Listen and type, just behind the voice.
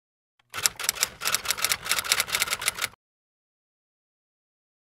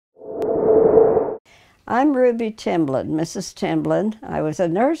I'm Ruby Timblin, Mrs. Timblin. I was a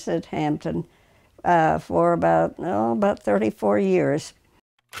nurse at Hampton for about 34 years.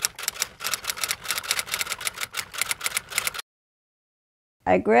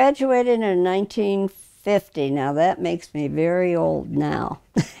 I graduated in 1950. Now that makes me very old now.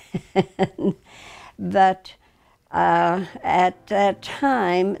 But at that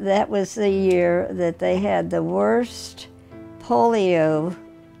time, that was the year that they had the worst polio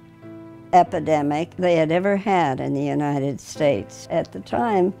epidemic they had ever had in the United States. At the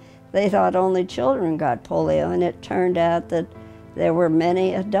time, they thought only children got polio, and it turned out that there were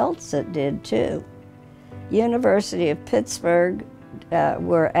many adults that did too. University of Pittsburgh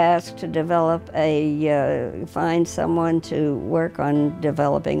were asked to develop find someone to work on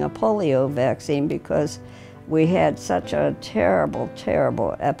developing a polio vaccine because we had such a terrible,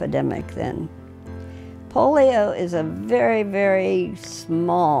 terrible epidemic then. Polio is a very, very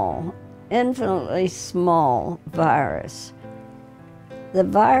small, infinitely small virus. The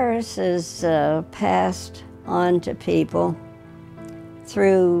virus is passed on to people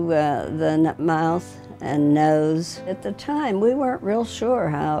through the mouth and nose. At the time, we weren't real sure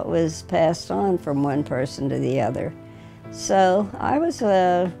how it was passed on from one person to the other. So I was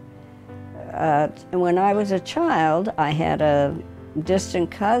when I was a child, I had a distant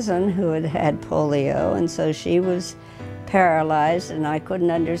cousin who had had polio, and so she was paralyzed, and I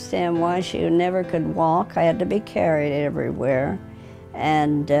couldn't understand why she never could walk. I had to be carried everywhere,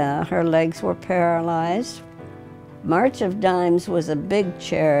 and her legs were paralyzed. March of Dimes was a big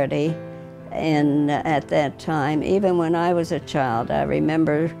charity at that time. Even when I was a child, I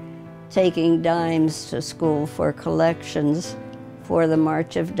remember taking dimes to school for collections for the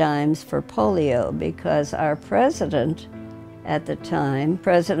March of Dimes for polio, because our president at the time,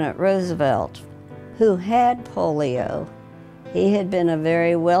 President Roosevelt, who had polio, he had been a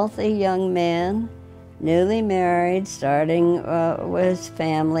very wealthy young man, newly married, starting with his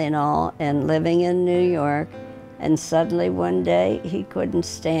family and all, and living in New York. And suddenly one day he couldn't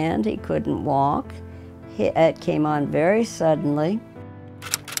stand, he couldn't walk. It came on very suddenly.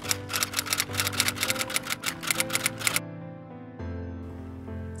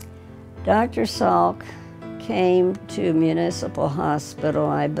 Dr. Salk came to Municipal Hospital,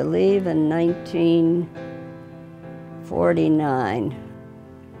 I believe, in 1949.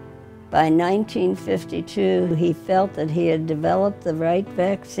 By 1952, he felt that he had developed the right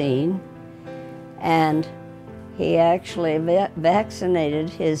vaccine, and he actually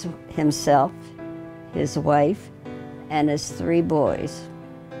vaccinated himself, his wife, and his 3 boys.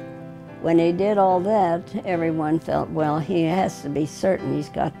 When he did all that, everyone felt, well, he has to be certain he's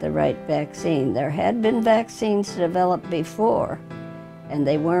got the right vaccine. There had been vaccines developed before, and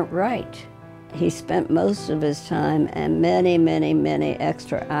they weren't right. He spent most of his time and many, many, many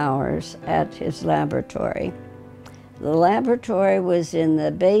extra hours at his laboratory. The laboratory was in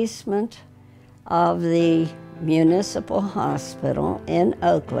the basement of the Municipal Hospital in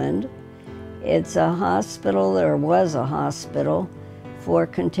Oakland. It's a hospital, or was a hospital, for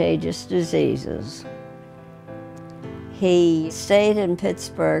contagious diseases. He stayed in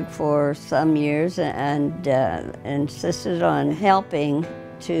Pittsburgh for some years and insisted on helping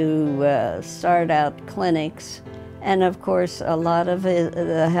to start out clinics. And of course, a lot of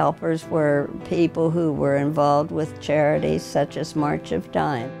the helpers were people who were involved with charities such as March of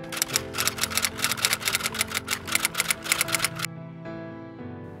Dimes.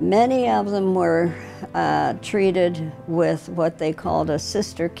 Many of them were treated with what they called a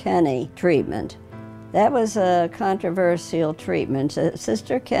Sister Kenny treatment. That was a controversial treatment.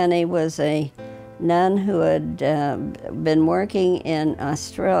 Sister Kenny was a nun who had been working in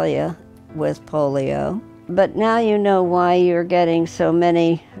Australia with polio. But now you know why you're getting so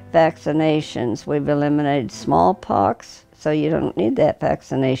many vaccinations. We've eliminated smallpox, so you don't need that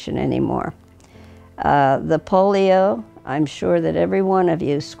vaccination anymore. The polio, I'm sure that every one of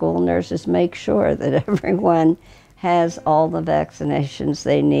you school nurses make sure that everyone has all the vaccinations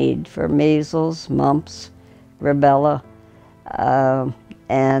they need for measles, mumps, rubella, and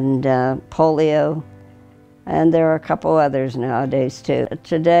polio, and there are a couple others nowadays too.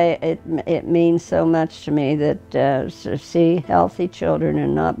 Today it means so much to me that to see healthy children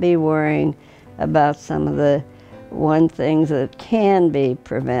and not be worrying about some of the things that can be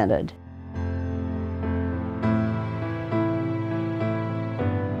prevented.